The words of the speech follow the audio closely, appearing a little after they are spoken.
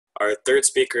Our third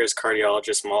speaker is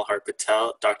cardiologist Malhar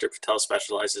Patel. Dr. Patel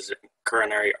specializes in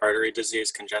coronary artery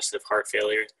disease, congestive heart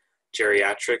failure,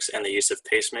 geriatrics, and the use of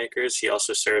pacemakers. He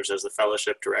also serves as the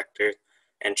fellowship director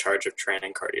in charge of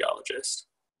training cardiologists.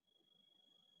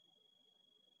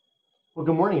 Well,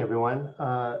 good morning, everyone.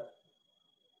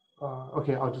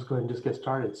 Okay, I'll just go ahead and just get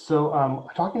started. So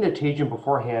talking to Tajan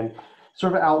beforehand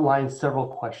sort of outlined several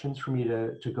questions for me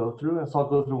to go through, and so I'll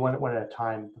go through one at a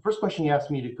time. The first question he asked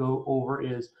me to go over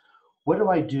is, what do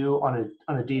I do on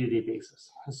a day-to-day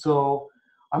basis? And so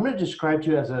I'm going to describe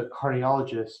to you as a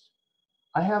cardiologist,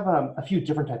 I have a few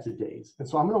different types of days. And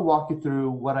so I'm going to walk you through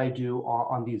what I do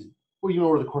on these, well,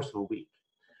 over the course of a week.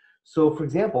 So for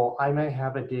example, I might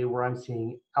have a day where I'm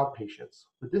seeing outpatients.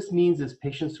 What this means is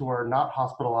patients who are not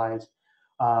hospitalized.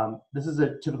 This is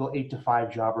a typical 8 to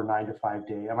 5 job or 9 to 5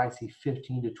 day. I might see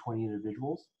 15 to 20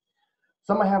 individuals.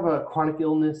 Some might have chronic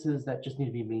illnesses that just need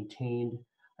to be maintained.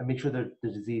 I make sure that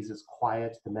the disease is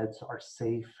quiet, the meds are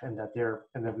safe, and that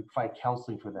we provide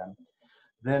counseling for them.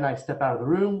 Then I step out of the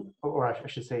room, or I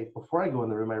should say, before I go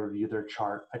in the room, I review their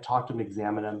chart, I talk to them,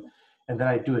 examine them, and then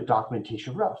I do a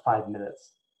documentation for about 5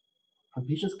 minutes. When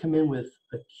patients come in with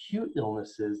acute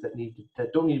illnesses that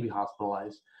don't need to be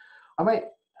hospitalized, I might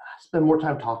spend more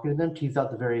time talking to them, tease out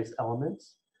the various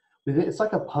elements. It's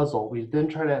like a puzzle. We then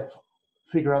try to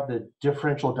figure out the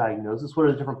differential diagnosis. What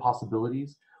are the different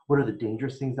possibilities? What are the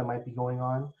dangerous things that might be going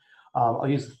on? I'll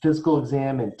use the physical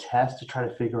exam and test to try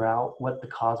to figure out what the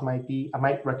cause might be. I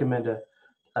might recommend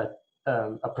a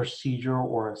procedure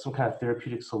or some kind of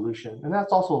therapeutic solution. And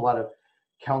that's also a lot of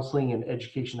counseling and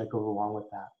education that goes along with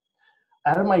that.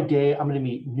 Out of my day, I'm going to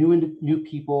meet new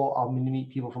people. I'm going to meet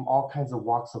people from all kinds of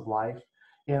walks of life.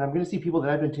 And I'm going to see people that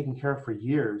I've been taking care of for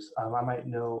years. I might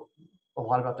know a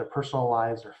lot about their personal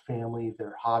lives, their family,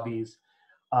 their hobbies.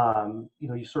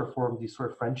 You sort of form these sort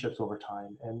of friendships over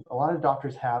time. And a lot of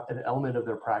doctors have an element of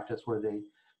their practice where they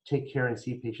take care and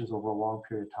see patients over a long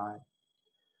period of time.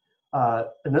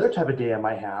 Another type of day I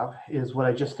might have is what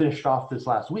I just finished off this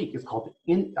last week. It's called,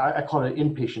 I call it an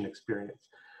inpatient experience.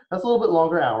 That's a little bit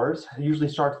longer hours.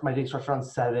 My day starts around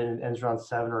 7 and ends around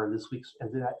 7, or this week's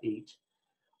ended at 8.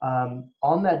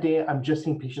 On that day, I'm just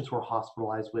seeing patients who are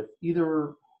hospitalized with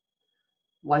either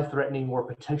life-threatening or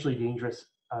potentially dangerous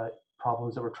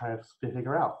problems that we're trying to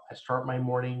figure out. I start my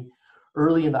morning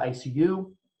early in the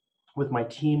ICU with my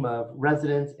team of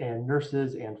residents and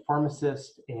nurses and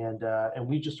pharmacists, and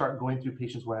we just start going through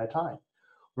patients one at a time.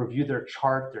 Review their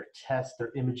chart, their tests,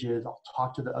 their images. I'll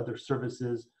talk to the other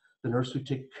services, the nurse who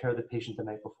took care of the patient the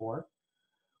night before.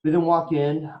 We then walk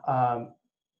in,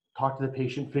 talk to the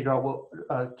patient, figure out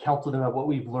counsel them about what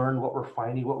we've learned, what we're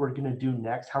finding, what we're going to do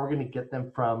next, how we're going to get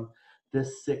them from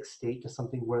this sick state to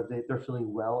something where they're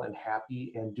feeling well and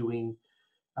happy and doing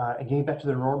and getting back to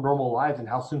their normal lives, and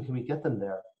how soon can we get them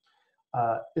there.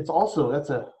 That's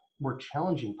a more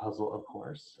challenging puzzle, of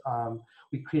course.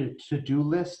 We create a to-do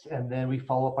list, and then we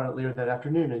follow up on it later that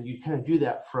afternoon, and you kind of do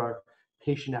that for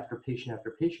patient after patient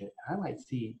after patient. I might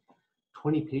see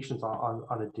 20 patients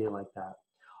on a day like that.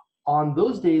 On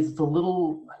those days, it's a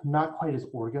little not quite as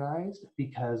organized,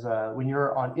 because when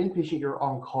you're on inpatient, you're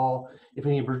on call if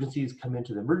any emergencies come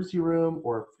into the emergency room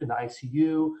or in the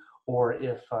ICU, or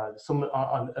if a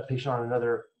patient on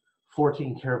another floor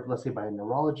taken care of, let's say by a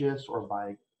neurologist or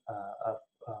by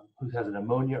who has a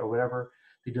pneumonia or whatever,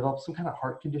 they develop some kind of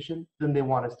heart condition, then they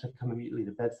want us to come immediately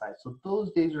to bedside. So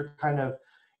those days are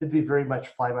it'd be very much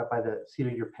fly by the seat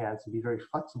of your pants and be very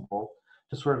flexible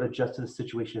to sort of adjust to the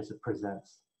situation as it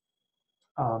presents.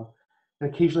 And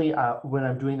occasionally, when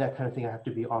I'm doing that kind of thing, I have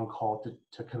to be on call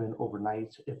to come in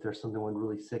overnight. If there's someone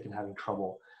really sick and having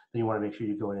trouble, then you want to make sure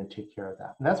you go in and take care of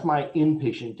that. And that's my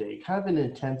inpatient day, kind of an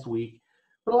intense week,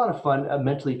 but a lot of fun,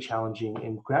 mentally challenging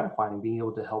and gratifying, being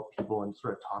able to help people and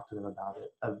sort of talk to them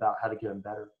about how to get them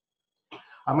better.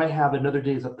 I might have another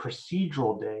day as a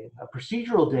procedural day. A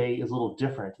procedural day is a little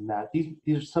different in that these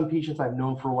are some patients I've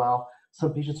known for a while.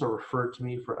 Some patients are referred to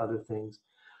me for other things.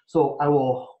 So I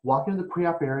will walk into the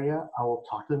pre-op area. I will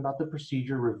talk to them about the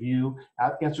procedure, review,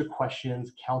 answer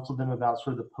questions, counsel them about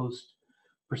sort of the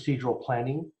post-procedural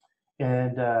planning,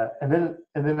 and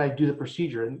then I do the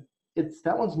procedure. And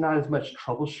that one's not as much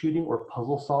troubleshooting or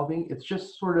puzzle solving. It's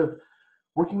just sort of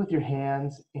working with your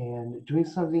hands and doing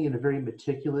something in a very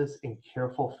meticulous and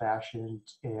careful fashion,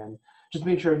 and just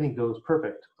make sure everything goes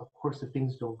perfect. Of course, if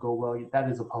things don't go well, that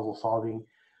is a puzzle solving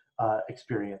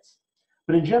experience.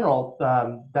 But in general,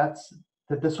 that's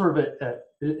sort of an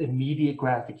immediate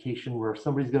gratification where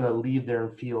somebody's going to leave there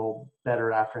and feel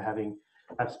better after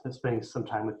spending some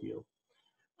time with you.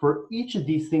 For each of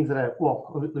these things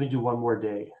let me do one more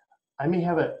day. I may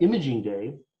have an imaging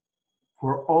day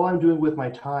where all I'm doing with my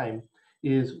time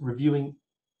is reviewing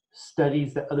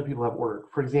studies that other people have ordered.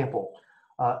 For example,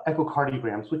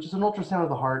 echocardiograms, which is an ultrasound of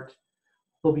the heart.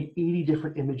 There'll be 80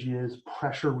 different images,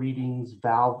 pressure readings,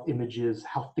 valve images,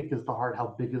 how thick is the heart,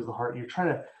 how big is the heart. You're trying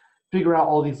to figure out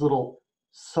all these little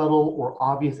subtle or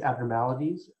obvious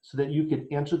abnormalities so that you can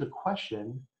answer the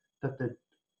question that the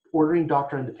ordering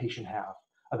doctor and the patient have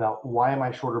about why am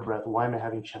I short of breath, why am I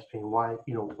having chest pain, why,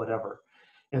 whatever.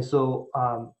 And so,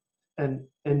 and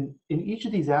in each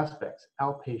of these aspects,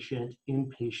 outpatient,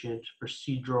 inpatient,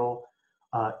 procedural,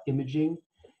 imaging,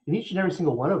 in each and every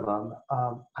single one of them,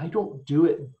 I don't do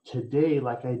it today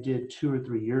like I did 2 or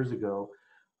 3 years ago.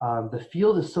 The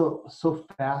field is so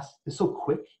fast, it's so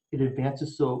quick, it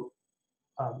advances so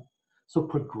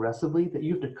progressively that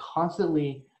you have to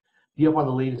constantly be up on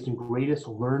the latest and greatest,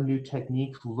 learn new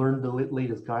techniques, learn the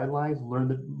latest guidelines, learn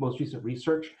the most recent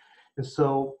research. And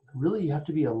so really you have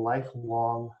to be a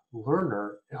lifelong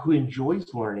learner who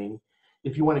enjoys learning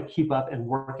if you want to keep up and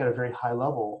work at a very high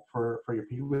level for your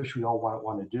people, which we all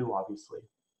want to do, obviously.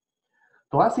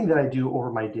 The last thing that I do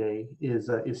over my day is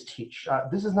teach.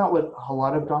 This is not what a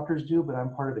lot of doctors do, but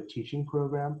I'm part of a teaching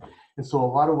program. And so a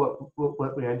lot of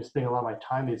what I just spend a lot of my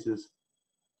time is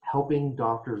helping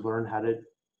doctors learn how to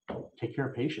take care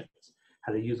of patients,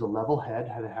 how to use a level head,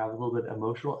 how to have a little bit of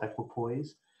emotional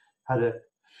equipoise, how to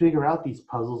figure out these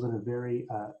puzzles in a very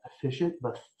efficient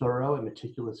but thorough and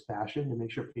meticulous fashion to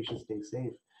make sure patients stay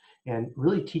safe. And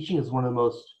really teaching is one of the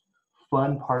most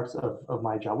fun parts of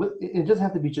my job. It doesn't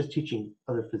have to be just teaching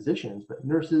other physicians, but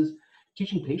nurses,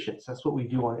 teaching patients. That's what we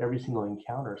do on every single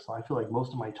encounter. So I feel like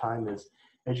most of my time is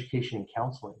education and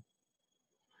counseling.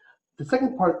 The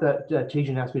second part that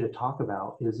Tejan asked me to talk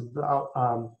about is about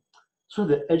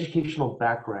sort of the educational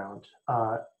background.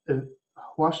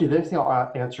 Well, actually, the next thing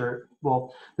I'll answer, the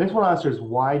next one I'll answer is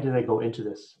why did I go into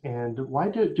this? And why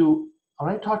when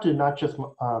I talk to not just,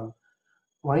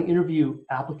 when I interview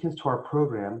applicants to our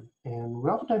program, and we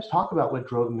oftentimes talk about what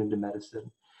drove them into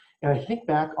medicine. And I think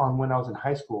back on when I was in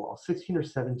high school, I was 16 or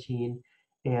 17,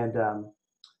 and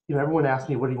everyone asked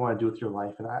me, what do you want to do with your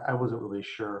life? And I wasn't really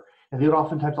sure. And they would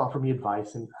oftentimes offer me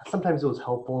advice, and sometimes it was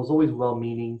helpful, it was always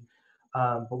well-meaning.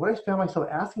 But what I found myself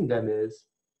asking them is,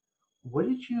 what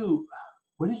did you,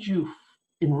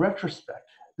 in retrospect,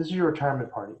 this is your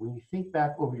retirement party, when you think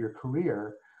back over your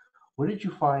career, what did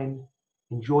you find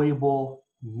enjoyable,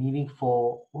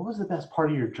 meaningful? What was the best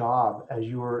part of your job as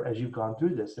you've gone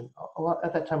through this? And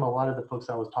at that time, a lot of the folks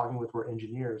I was talking with were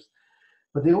engineers,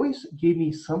 but they always gave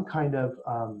me some kind of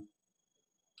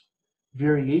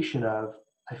variation of,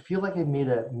 I feel like I made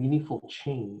a meaningful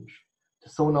change to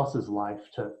someone else's life,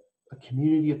 to a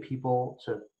community of people,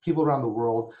 to people around the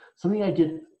world. Something I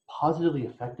did positively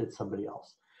affected somebody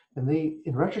else. And they,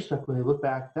 in retrospect, when they look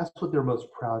back, that's what they're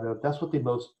most proud of. That's what they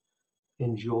most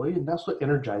enjoyed, and that's what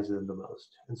energizes them the most.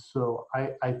 And so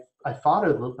I thought a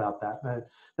little about that, and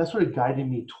that sort of guided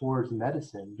me towards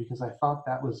medicine, because I thought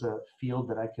that was a field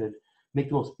that I could make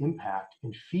the most impact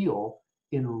and feel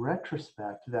in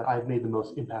retrospect that I've made the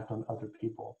most impact on other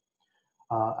people.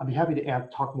 I'd be happy to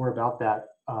talk more about that,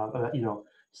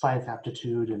 science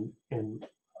aptitude and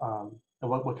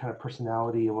what kind of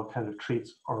personality and what kind of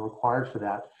traits are required for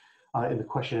that in the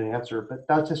question and answer. But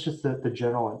that's just the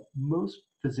general. And most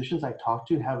physicians I talk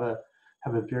to have a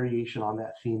variation on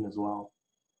that theme as well.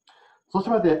 So let's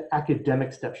talk about the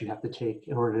academic steps you have to take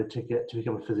in order to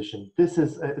become a physician. This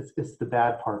is it's the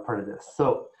bad part of this.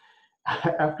 So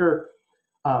after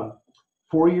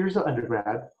 4 years of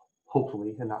undergrad,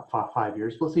 hopefully, and not 5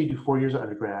 years. Let's say you do 4 years of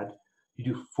undergrad, you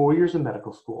do 4 years of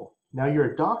medical school. Now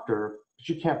you're a doctor, but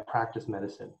you can't practice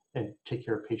medicine and take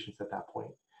care of patients at that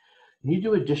point. And you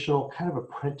do additional kind of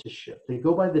apprenticeship. They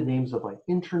go by the names of like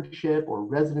internship or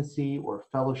residency or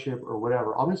fellowship or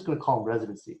whatever. I'm just going to call them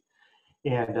residency.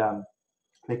 And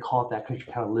they call it that because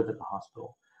you kind of live at the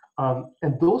hospital.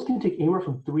 And those can take anywhere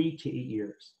from 3 to 8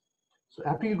 years. So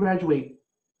after you graduate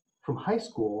from high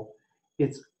school,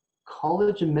 it's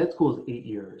college and med school is 8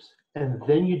 years. And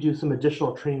then you do some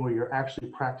additional training where you're actually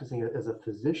practicing as a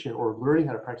physician or learning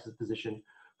how to practice as a physician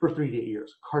for 3 to 8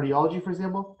 years. Cardiology, for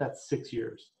example, that's 6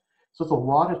 years. So it's a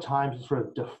lot of time to sort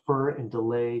of defer and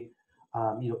delay,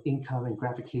 income and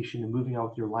gratification and moving on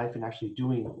with your life and actually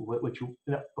doing what you,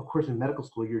 of course, in medical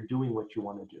school, you're doing what you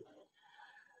want to do.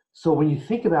 So when you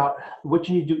think about what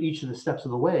you need to do each of the steps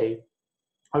of the way,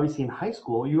 obviously in high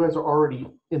school, you guys are already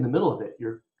in the middle of it.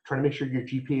 You're trying to make sure your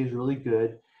GPA is really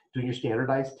good, doing your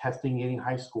standardized testing, getting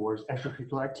high scores,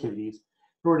 extracurricular activities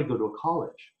in order to go to a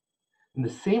college. In the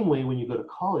same way, when you go to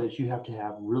college, you have to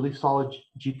have really solid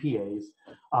GPAs,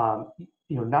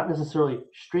 not necessarily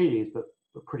straight A's, but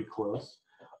pretty close.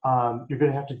 You're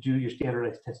going to have to do your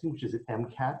standardized testing, which is an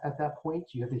MCAT at that point.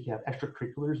 You have to have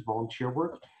extracurriculars, volunteer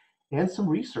work, and some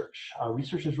research.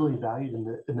 Research is really valued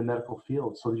in the medical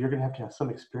field, so you're going to have some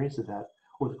experience of that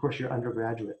over the course of your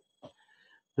undergraduate.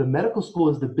 The medical school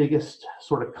is the biggest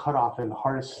sort of cutoff and the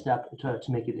hardest step to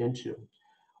make it into.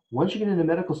 Once you get into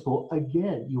medical school,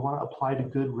 again, you want to apply to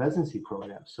good residency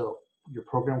programs. So your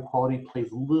program quality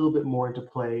plays a little bit more into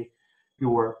play.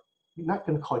 You're not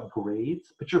going to call it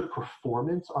grades, but your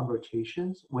performance on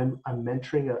rotations. When I'm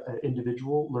mentoring an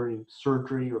individual learning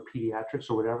surgery or pediatrics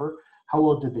or whatever, how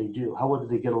well did they do? How well did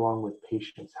they get along with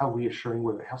patients? How reassuring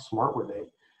were they? How smart were they?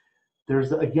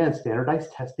 There's, again,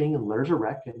 standardized testing and letters of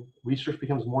rec, and research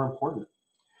becomes more important.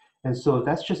 And so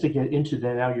that's just to get into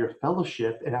then now your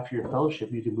fellowship, and after your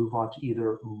fellowship, you can move on to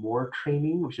either more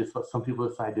training, which is what some people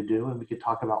decide to do, and we could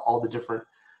talk about all the different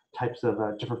types of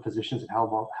different positions and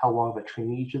how long of a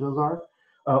training each of those are,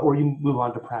 or you move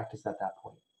on to practice at that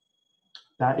point.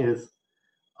 That is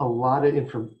a lot of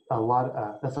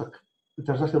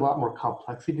there's actually a lot more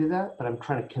complexity to that, but I'm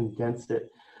trying to condense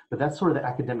it. But that's sort of the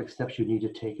academic steps you need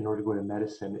to take in order to go to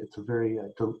medicine. It's a very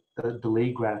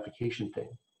delayed gratification thing.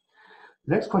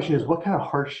 The next question is, what kind of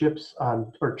hardships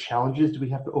or challenges do we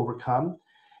have to overcome?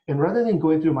 And rather than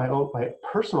going through my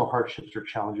personal hardships or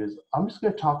challenges, I'm just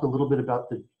going to talk a little bit about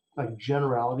the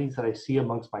generalities that I see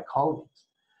amongst my colleagues.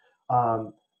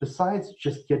 Besides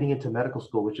just getting into medical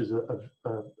school, which is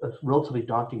a relatively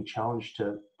daunting challenge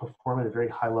to perform at a very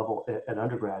high level at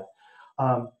undergrad,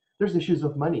 there's issues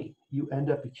of money. You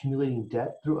end up accumulating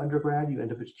debt through undergrad, you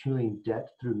end up accumulating debt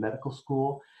through medical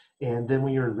school, and then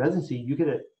when you're in residency, you get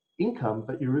an income,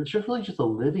 but it's just really just a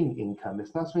living income.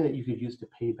 It's not something that you could use to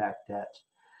pay back debt.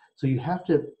 So you have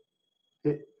to,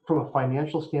 from a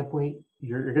financial standpoint,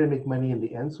 you're going to make money in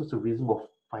the end, so it's a reasonable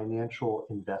financial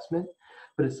investment,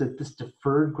 but it's this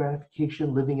deferred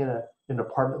gratification, living in an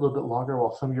apartment a little bit longer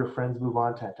while some of your friends move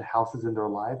on to houses in their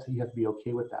lives, and you have to be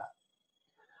okay with that.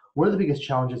 One of the biggest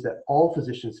challenges that all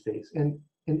physicians face, and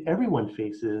everyone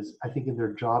faces, I think, in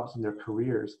their jobs and their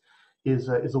careers, is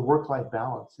a work-life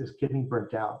balance, is getting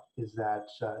burnt out, is that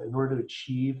in order to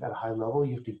achieve at a high level,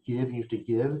 you have to give,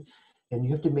 and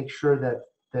you have to make sure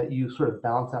that you sort of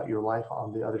balance out your life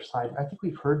on the other side. I think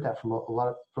we've heard that from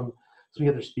from some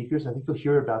of the other speakers. I think you'll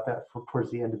hear about that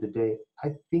towards the end of the day.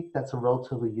 I think that's a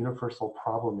relatively universal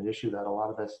problem, an issue that a lot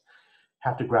of us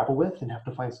have to grapple with and have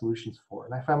to find solutions for.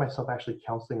 And I find myself actually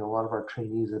counseling a lot of our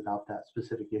trainees about that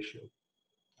specific issue.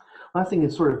 Last thing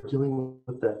is sort of dealing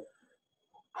with the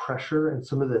pressure and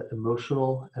some of the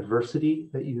emotional adversity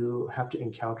that you have to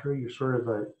encounter. You're sort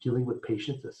of dealing with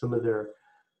patients at some of their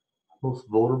most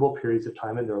vulnerable periods of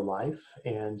time in their life.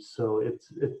 And so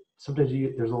sometimes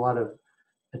there's a lot of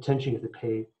attention you have to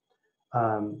pay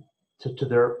to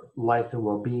their life and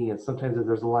well-being. And sometimes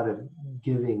there's a lot of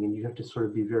giving, and you have to sort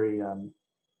of be very,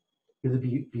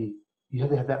 you have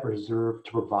to have that reserve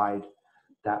to provide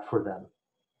that for them.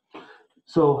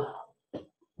 So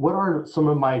what are some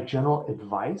of my general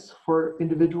advice for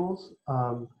individuals?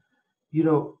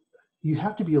 You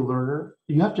have to be a learner.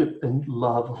 You have to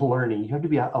love learning. You have to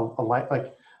be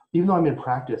like, even though I'm in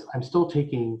practice, I'm still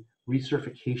taking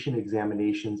recertification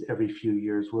examinations every few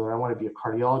years, whether I want to be a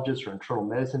cardiologist or internal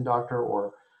medicine doctor,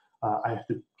 or I have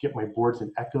to get my boards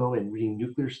in echo and reading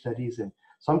nuclear studies. And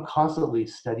so I'm constantly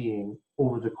studying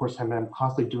over the course of time. I'm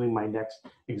constantly doing my next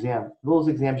exam. Those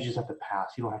exams you just have to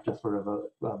pass. You don't have to sort of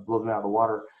blow them out of the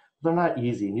water. They're not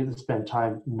easy, and you have to spend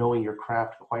time knowing your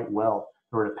craft quite well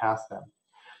in order to pass them.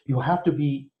 You have to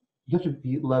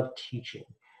love teaching.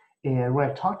 And when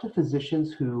I talk to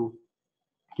physicians who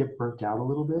get burnt out a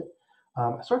little bit,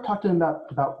 I start talking to them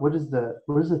about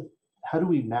how do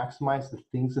we maximize the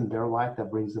things in their life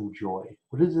that brings them joy?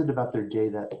 What is it about their day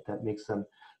that makes them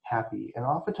happy? And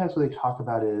oftentimes what they talk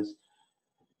about is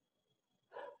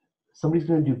somebody's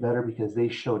going to do better because they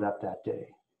showed up that day,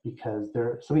 because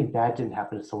something bad didn't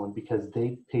happen to someone, because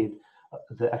they paid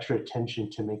the extra attention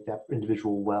to make that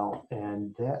individual well.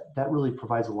 And that really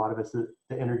provides a lot of us the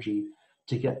energy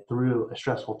to get through a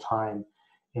stressful time.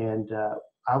 And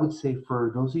I would say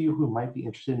for those of you who might be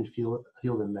interested in field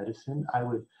in medicine, I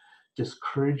would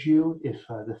discourage you, if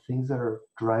the things that are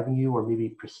driving you are maybe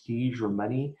prestige or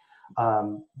money.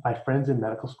 My friends in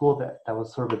medical school, that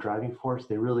was sort of a driving force.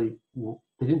 They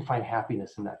didn't find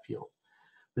happiness in that field.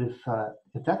 But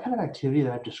if that kind of activity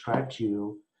that I've described to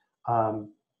you,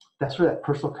 that's sort of that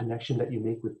personal connection that you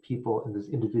make with people and those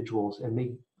individuals, and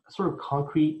make sort of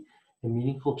concrete and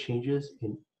meaningful changes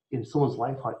in someone's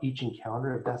life on each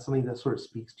encounter, if that's something that sort of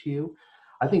speaks to you,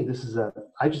 I think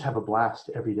I just have a blast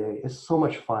every day. It's so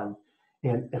much fun.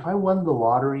 And if I won the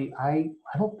lottery, I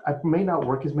may not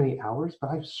work as many hours, but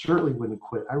I certainly wouldn't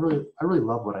quit. I really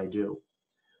love what I do.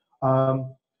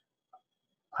 Um,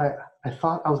 I, I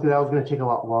thought I was gonna take a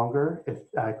lot longer.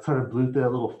 I sort of blew through it a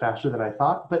little faster than I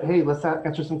thought, but hey, let's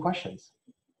answer some questions.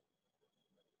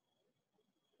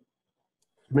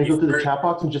 You may go through the Before, chat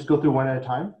box and just go through one at a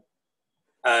time.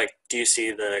 do you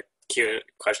see the Q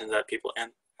questions that people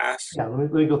ask? Yeah,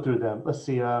 let me go through them. Let's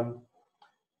see. Oh,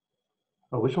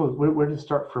 which one? Where did it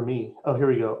start for me? Oh, here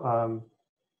we go.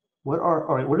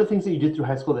 All right? What are things that you did through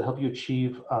high school that helped you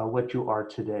achieve what you are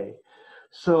today?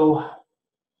 So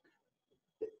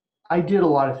I did a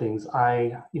lot of things.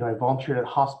 I volunteered at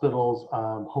hospitals,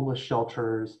 homeless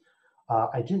shelters.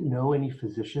 I didn't know any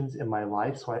physicians in my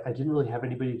life, so I didn't really have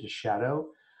anybody to shadow.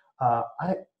 Uh,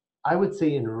 I, I would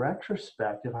say in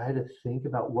retrospect, if I had to think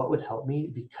about what would help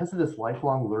me, because of this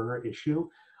lifelong learner issue,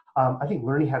 I think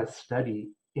learning how to study,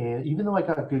 and even though I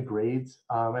got good grades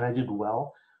and I did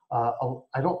well,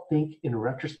 I don't think in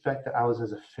retrospect that I was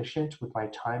as efficient with my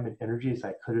time and energy as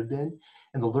I could have been.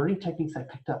 And the learning techniques I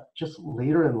picked up just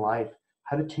later in life,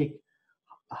 how to take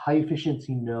high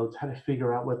efficiency notes, how to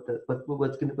figure out what's a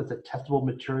testable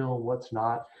material and what's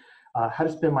not, how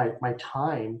to spend my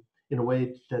time in a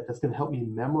way that's going to help me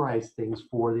memorize things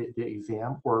for the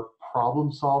exam or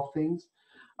problem solve things.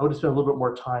 I would have spent a little bit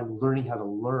more time learning how to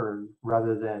learn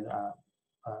rather than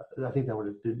I think that would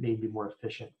have made me more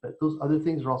efficient. But those other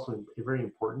things are also very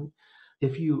important.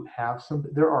 If you have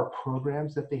there are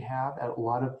programs that they have at a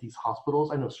lot of these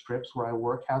hospitals. I know Scripps, where I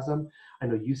work, has them. I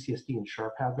know UCSD and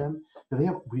Sharp have them. They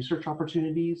have research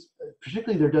opportunities.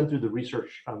 Particularly, they're done through the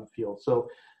research field. So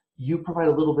you provide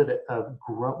a little bit of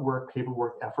grunt work,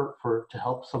 paperwork effort to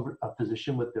help a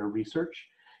physician with their research.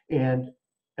 And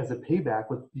as a payback,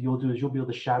 what you'll do is you'll be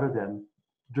able to shadow them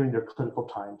during their clinical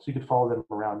time. So you can follow them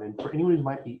around. And for anyone who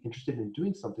might be interested in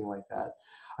doing something like that,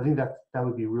 I think that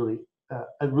would be really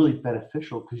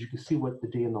beneficial because you can see what the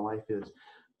day in the life is.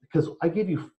 Because I gave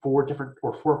you 4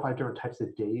 or 5 different types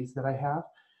of days that I have.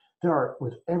 There are,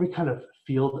 with every kind of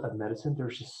field of medicine,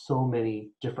 there's just so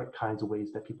many different kinds of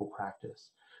ways that people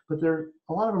practice. But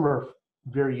a lot of them are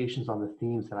variations on the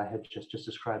themes that I had just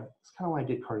described. It's kind of why I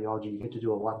did cardiology. You get to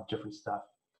do a lot of different stuff.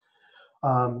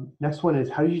 Next one is,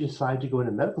 how did you decide to go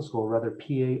into medical school, rather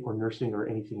PA or nursing or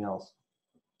anything else?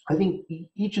 I think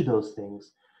each of those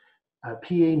things, PA,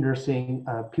 nursing,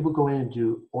 people go in and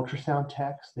do ultrasound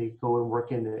techs. They go and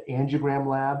work in an angiogram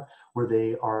lab where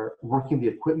they are working the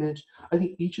equipment. I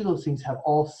think each of those things have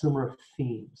all similar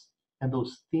themes. And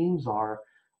those themes are,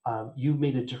 you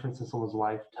made a difference in someone's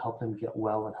life to help them get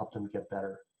well and help them get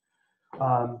better.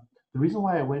 The reason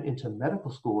why I went into medical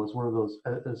school is one of those,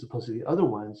 as opposed to the other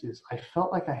ones, is I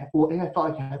felt like I felt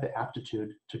like I had the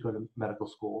aptitude to go to medical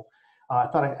school. I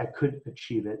thought I could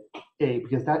achieve it,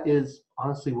 because that is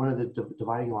honestly one of the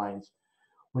dividing lines.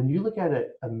 When you look at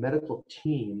a medical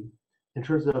team in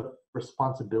terms of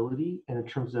responsibility and in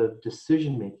terms of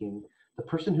decision making, the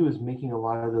person who is making a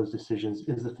lot of those decisions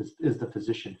is the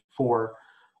physician who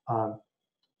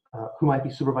might be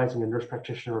supervising a nurse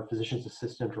practitioner or a physician's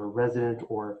assistant or a resident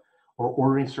or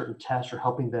ordering certain tests or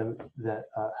helping the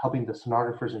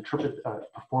sonographers interpret,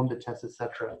 perform the tests,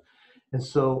 etc. And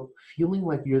so feeling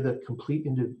like you're the complete,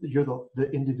 you're the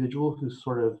individual who's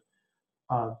sort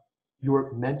of,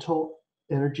 your mental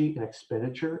energy and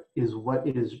expenditure is what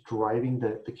is driving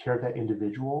the care of that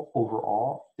individual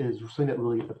overall is something that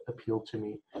really appealed to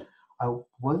me. I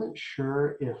wasn't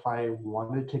sure if I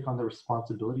wanted to take on the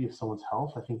responsibility of someone's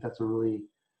health. I think that's a really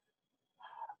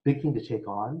big thing to take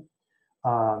on.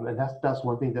 And that's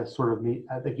one thing that sort of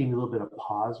that gave me a little bit of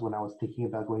pause when I was thinking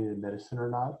about going into medicine or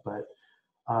not. But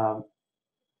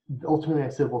ultimately I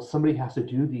said, well, somebody has to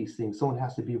do these things. Someone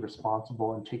has to be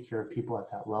responsible and take care of people at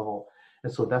that level.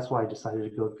 And so that's why I decided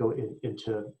to go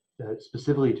into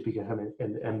specifically to become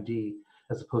an MD,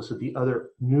 as opposed to the other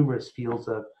numerous fields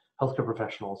of healthcare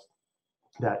professionals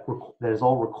that is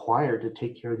all required to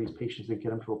take care of these patients and get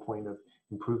them to a point of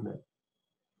improvement.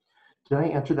 Did I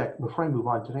answer that, before I move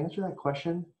on, did I answer that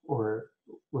question? Or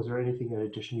was there anything in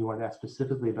addition you want to ask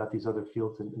specifically about these other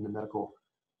fields in the medical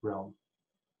realm?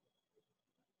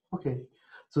 Okay,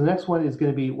 so the next one is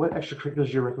going to be, what extracurriculars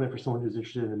do you recommend for someone who's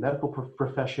interested in the medical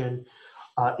profession?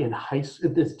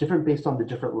 It's different based on the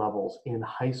different levels. In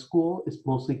high school, it's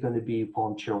mostly going to be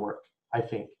volunteer work, I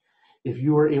think. If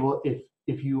you are able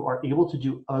to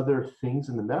do other things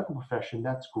in the medical profession,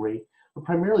 that's great, but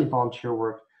primarily volunteer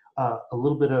work, a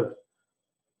little bit of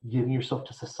giving yourself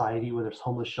to society, whether it's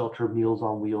homeless shelter, Meals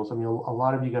on Wheels. I mean, a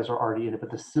lot of you guys are already in it,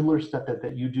 but the similar stuff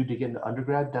that you do to get into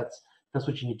undergrad, that's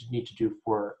what you need to do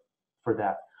for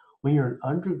that. When you're an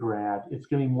undergrad, it's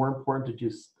going to be more important to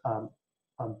do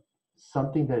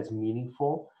something that is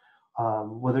meaningful,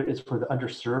 whether it's for the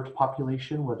underserved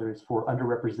population, whether it's for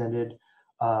underrepresented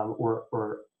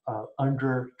or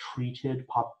undertreated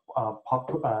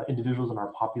individuals in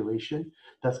our population.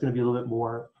 That's going to be a little bit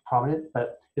more prominent.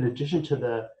 But in addition to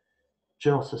the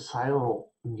general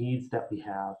societal needs that we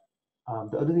have,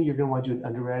 the other thing you're going to want to do in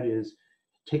undergrad is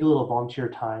take a little volunteer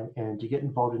time and to get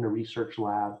involved in a research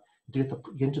lab, to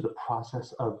get into the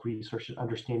process of research and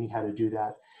understanding how to do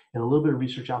that. And a little bit of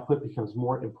research output becomes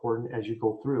more important as you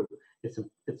go through. It's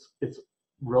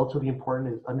relatively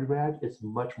important in undergrad. It's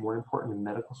much more important in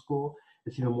medical school.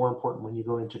 It's even more important when you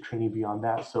go into training beyond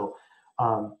that. So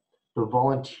the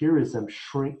volunteerism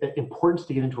importance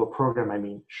to get into a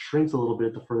program, shrinks a little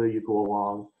bit the further you go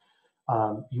along.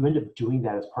 You end up doing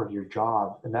that as part of your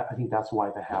job, and I think that's why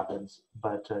that happens.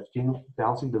 But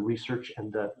balancing the research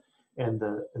and the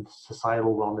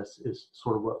societal wellness is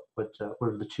sort of what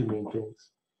are the two main things.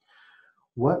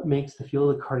 What makes the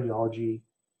field of cardiology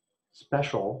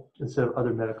special instead of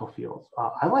other medical fields?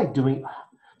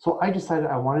 So I decided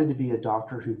I wanted to be a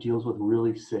doctor who deals with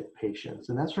really sick patients,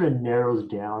 and that sort of narrows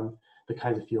down the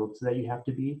kinds of fields that you have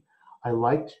to be. I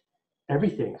liked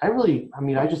everything.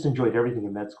 I just enjoyed everything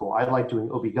in med school. I like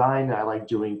doing OB-GYN, I like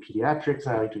doing pediatrics,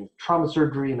 and I like doing trauma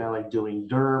surgery, and I like doing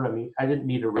derm. I didn't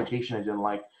need a rotation I didn't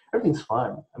like. Everything's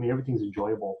fun. Everything's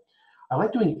enjoyable. I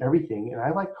like doing everything, and I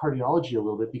like cardiology a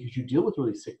little bit because you deal with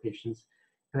really sick patients,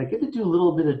 and I get to do a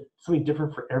little bit of something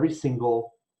different for every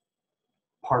single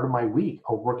part of my week.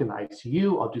 I'll work in the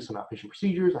ICU, I'll do some outpatient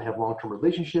procedures, I have long-term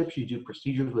relationships, you do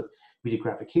procedures with media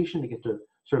gratification to get to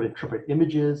sort of interpret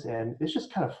images, and it's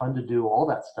just kind of fun to do all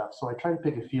that stuff. So I try to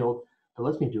pick a field that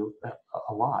lets me do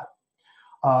a lot.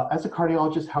 As a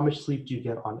cardiologist, how much sleep do you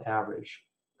get on average?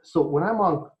 So when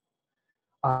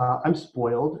I'm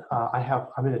spoiled.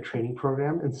 I'm in a training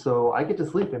program, and so I get to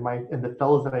sleep, and the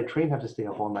fellows that I train have to stay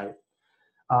up all night.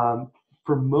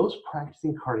 For most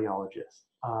practicing cardiologists,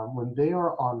 when they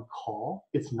are on call,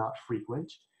 it's not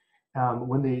frequent.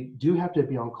 When they do have to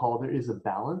be on call, there is a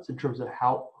balance in terms of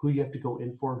who you have to go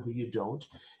in for and who you don't.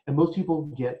 And most people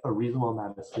get a reasonable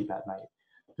amount of sleep at night.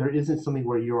 There isn't something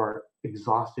where you are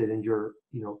exhausted and you're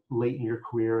late in your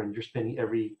career and you're spending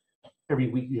every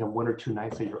week you have 1 or 2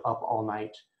 nights that you're up all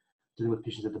night dealing with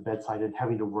patients at the bedside and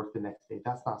having to work the next day.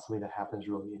 That's not something that happens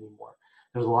really anymore.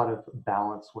 There's a lot of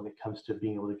balance when it comes to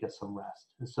being able to get some rest.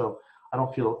 And so I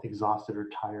don't feel exhausted or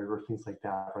tired or things like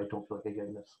that, or I don't feel like I get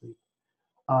enough sleep.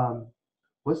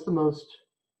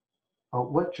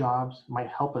 What jobs might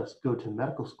help us go to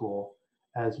medical school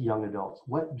as young adults?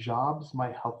 What jobs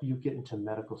might help you get into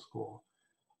medical school?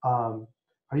 Are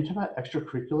you talking about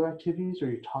extracurricular activities, or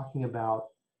are you talking about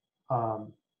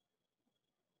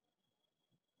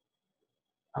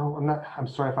I'm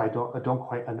sorry if I don't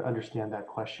quite understand that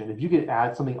question. If you could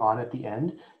add something on at the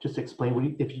end, just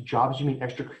explain if jobs you mean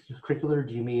extracurricular,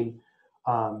 do you mean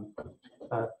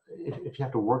if you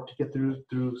have to work to get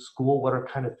through school, what are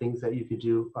kind of things that you could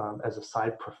do as a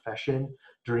side profession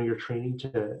during your training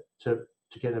to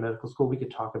get into medical school? We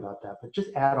could talk about that, but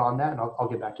just add on that, and I'll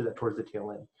get back to that towards the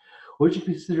tail end. What would you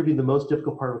consider to be the most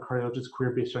difficult part of a cardiologist's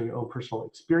career based on your own personal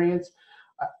experience?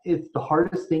 The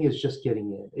hardest thing is just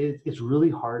getting in. It's really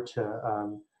hard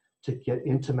to get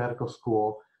into medical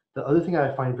school. The other thing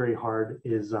I find very hard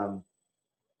is I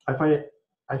find it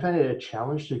a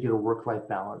challenge to get a work-life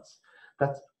balance.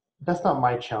 That's not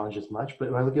my challenge as much,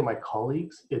 but when I look at my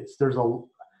colleagues,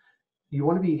 you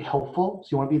want to be helpful, so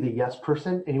you want to be the yes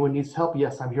person. Anyone needs help?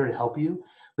 Yes, I'm here to help you.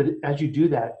 But as you do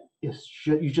that,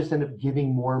 you just end up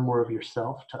giving more and more of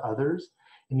yourself to others,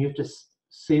 and you have to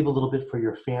save a little bit for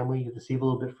your family. You have to save a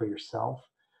little bit for yourself.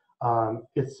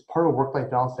 It's part of work-life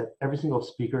balance that every single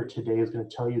speaker today is going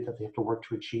to tell you that they have to work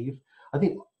to achieve. I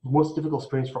think the most difficult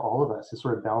experience for all of us is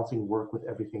sort of balancing work with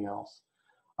everything else.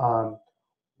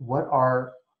 But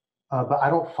I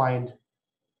don't find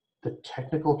the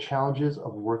technical challenges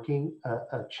of working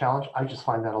a challenge. I just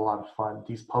find that a lot of fun.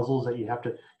 These puzzles that you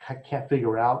can't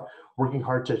figure out, working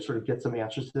hard to sort of get some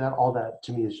answers to that, all that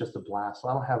to me is just a blast. So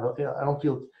I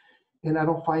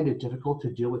don't find it difficult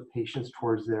to deal with patients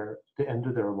towards the end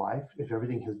of their life if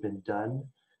everything has been done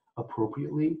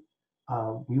appropriately.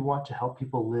 We want to help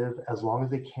people live as long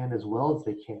as they can, as well as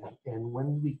they can. And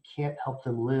when we can't help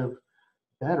them live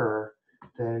better,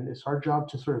 then it's our job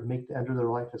to sort of make the end of their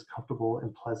life as comfortable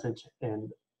and pleasant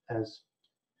and as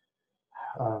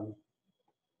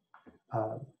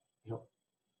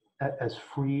as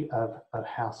free of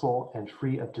hassle and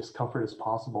free of discomfort as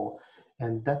possible.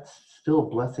 And that's still a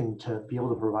blessing to be able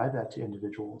to provide that to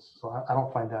individuals. So I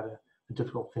don't find that a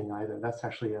difficult thing either. That's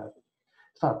actually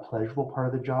it's not a pleasurable part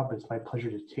of the job, but it's my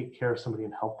pleasure to take care of somebody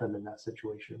and help them in that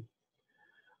situation.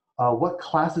 What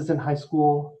classes in high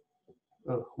school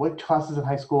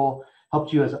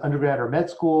helped you as an undergrad or med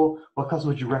school? What classes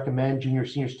would you recommend junior or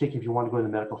seniors take if you want to go in the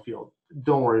medical field?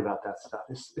 Don't worry about that stuff.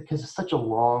 Because it's such a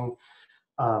long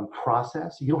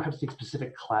process. You don't have to take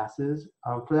specific classes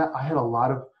for that. I had a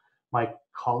lot of my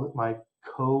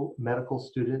co-medical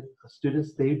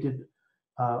students, they did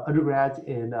undergrads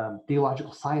in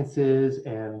theological sciences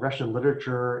and Russian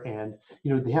literature, and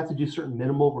they have to do certain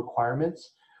minimal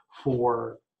requirements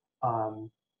for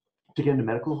to get into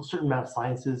medical, a certain amount of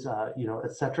sciences,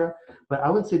 etc. But I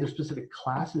wouldn't say there's specific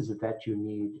classes that you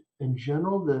need. In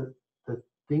general, the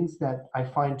things that I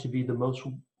find to be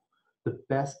the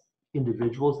best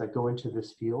individuals that go into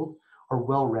this field are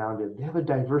well-rounded. They have a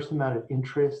diverse amount of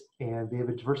interest, and they have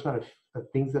a diverse amount of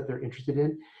things that they're interested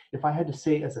in. If I had to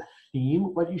say as a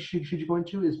theme, what should you go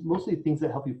into is mostly things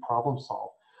that help you problem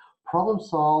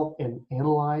solve and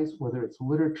analyze, whether it's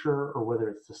literature or whether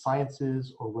it's the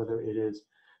sciences or whether it is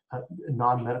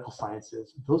non-medical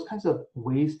sciences. Those kinds of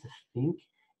ways to think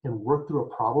and work through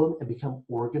a problem and become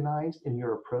organized in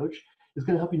your approach is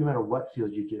going to help you no matter what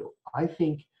field you do. I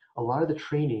think a lot of the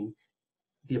training,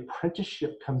 the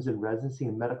apprenticeship comes in residency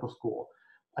and medical school.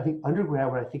 I think undergrad,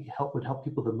 what I think would help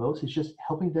people the most is just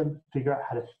helping them figure out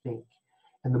how to think.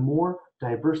 And the more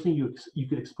diversity you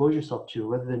could expose yourself to,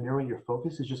 rather than narrowing your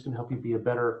focus, is just going to help you be a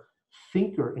better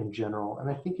thinker in general. And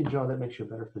I think in general, that makes you a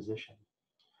better physician,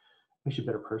 makes you a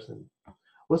better person.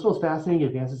 What's the most fascinating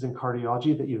advances in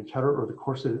cardiology that you encountered over the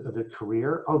course of the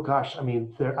career? Oh gosh, I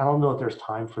mean, I don't know if there's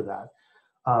time for that.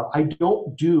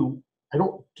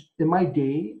 In my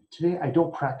day today, I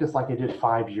don't practice like I did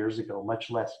 5 years ago,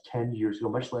 much less 10 years ago,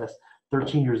 much less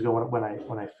 13 years ago when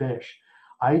I finish.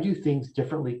 I do things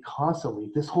differently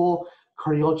constantly. This whole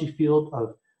cardiology field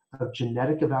of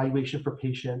genetic evaluation for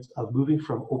patients, of moving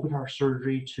from open heart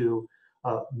surgery to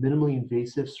minimally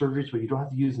invasive surgeries where you don't have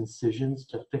to use incisions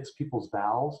to fix people's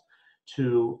valves,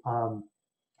 to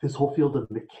this whole field of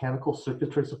mechanical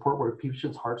circulatory support where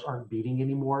patients' hearts aren't beating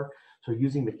anymore. So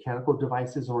using mechanical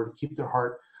devices in order to keep their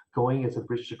heart going as a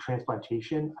bridge to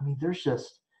transplantation. I mean, there's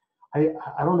just, I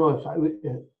don't know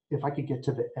if I could get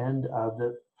to the end of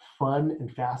the fun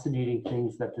and fascinating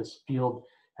things that this field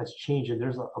has changed. And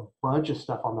there's a bunch of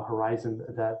stuff on the horizon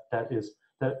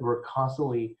that we're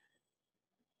constantly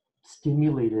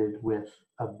stimulated with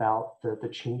about the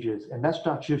changes. And that's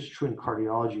not just true in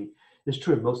cardiology. It's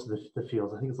true in most of the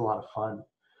fields. I think it's a lot of fun.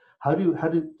 How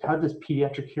does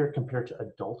pediatric care compare to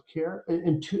adult care?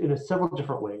 In several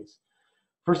different ways.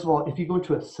 First of all, if you go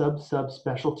into a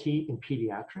subspecialty in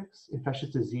pediatrics,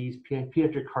 infectious disease,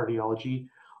 pediatric cardiology,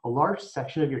 a large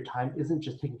section of your time isn't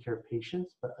just taking care of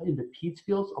patients, but in the peds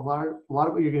fields, a lot of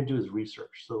what you're going to do is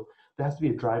research. So that has to be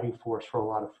a driving force for a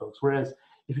lot of folks. Whereas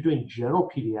if you're doing general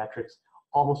pediatrics,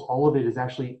 almost all of it is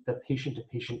actually the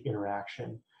patient-to-patient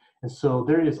interaction. And so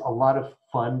there is a lot of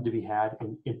fun to be had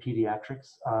in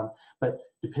pediatrics, but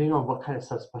depending on what kind of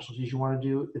subspecialties you want to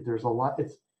do, there's a lot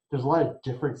of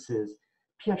differences.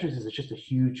 Pediatrics is just a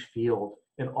huge field,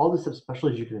 and all the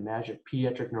subspecialties you can imagine: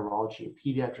 pediatric neurology,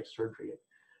 pediatric surgery.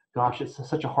 Gosh, it's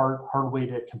such a hard way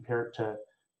to compare it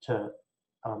to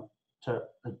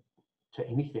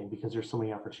anything because there's so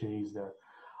many opportunities there.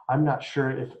 I'm not sure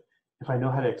if I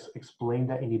know how to explain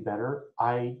that any better.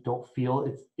 I don't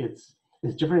feel it's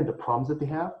different in the problems that they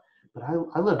have, but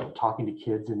I love talking to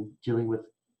kids and dealing with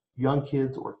young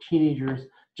kids or teenagers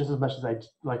just as much as I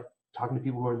like talking to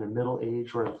people who are in their middle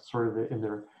age or sort of in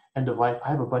their end of life. I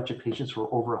have a bunch of patients who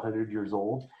are over 100 years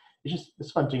old.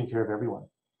 It's fun taking care of everyone.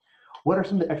 What are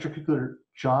some of the extracurricular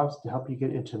jobs to help you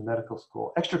get into medical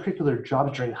school? Extracurricular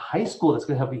jobs during high school that's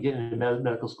going to help you get into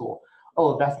medical school.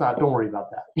 Oh, don't worry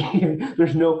about that.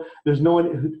 there's no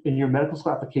one in your medical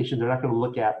school application. They're not going to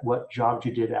look at what jobs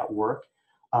you did at work,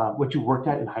 what you worked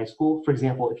at in high school. For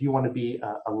example, if you want to be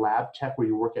a lab tech where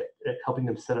you work at helping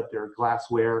them set up their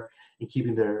glassware and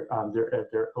keeping their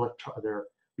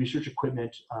research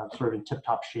equipment sort of in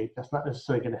tip-top shape, that's not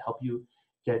necessarily going to help you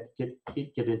get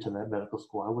into that medical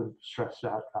school. I wouldn't stress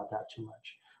out about that too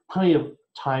much. Plenty of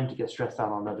time to get stressed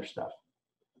out on other stuff.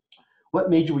 What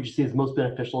major would you say is most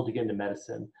beneficial to get into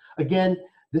medicine? Again,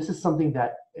 this is something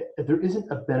that there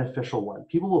isn't a beneficial one.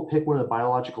 People will pick one of the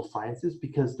biological sciences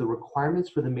because the requirements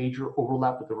for the major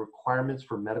overlap with the requirements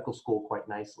for medical school quite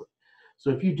nicely. So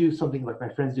if you do something like my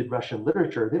friends did Russian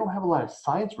literature, they don't have a lot of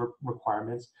science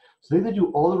requirements. So they have to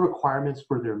do all the requirements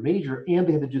for their major and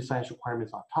they have to do science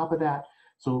requirements on top of that.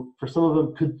 So for some of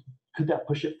them, could that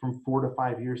push it from 4 to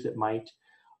 5 years? It might.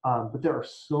 But there are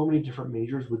so many different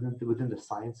majors within the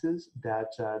sciences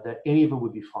that any of them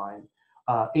would be fine.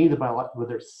 Any of the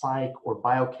whether it's psych or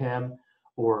biochem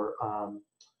or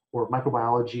or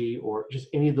microbiology or just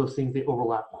any of those things, they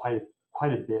overlap quite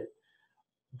a bit.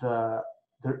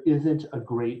 There isn't a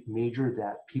great major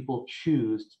that people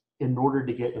choose in order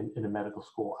to get in a medical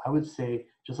school. I would say,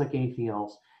 just like anything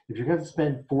else, if you're going to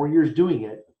spend 4 years doing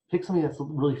it, pick something that's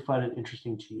really fun and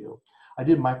interesting to you. I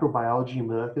did microbiology and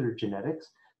molecular genetics.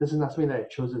 This is not something that I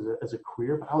chose as a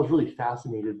career, but I was really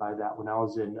fascinated by that when I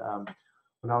was in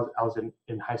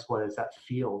high school as that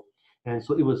field. And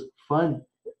so it was fun.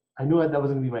 I knew that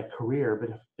wasn't going to be my career,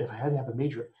 but if I had to have a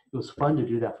major, it was fun to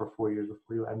do that for 4 years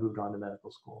before I moved on to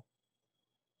medical school.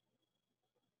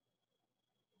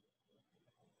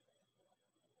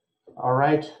 All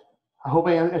right. I hope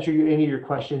I answered any of your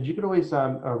questions. You can always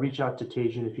reach out to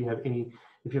Tejan if you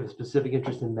have a specific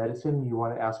interest in medicine and you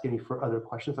want to ask any other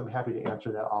questions. I'm happy to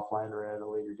answer that offline or at a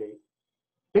later date.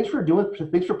 Thanks for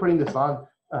putting this on,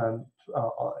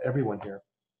 everyone here.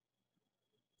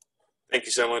 Thank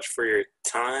you so much for your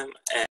time.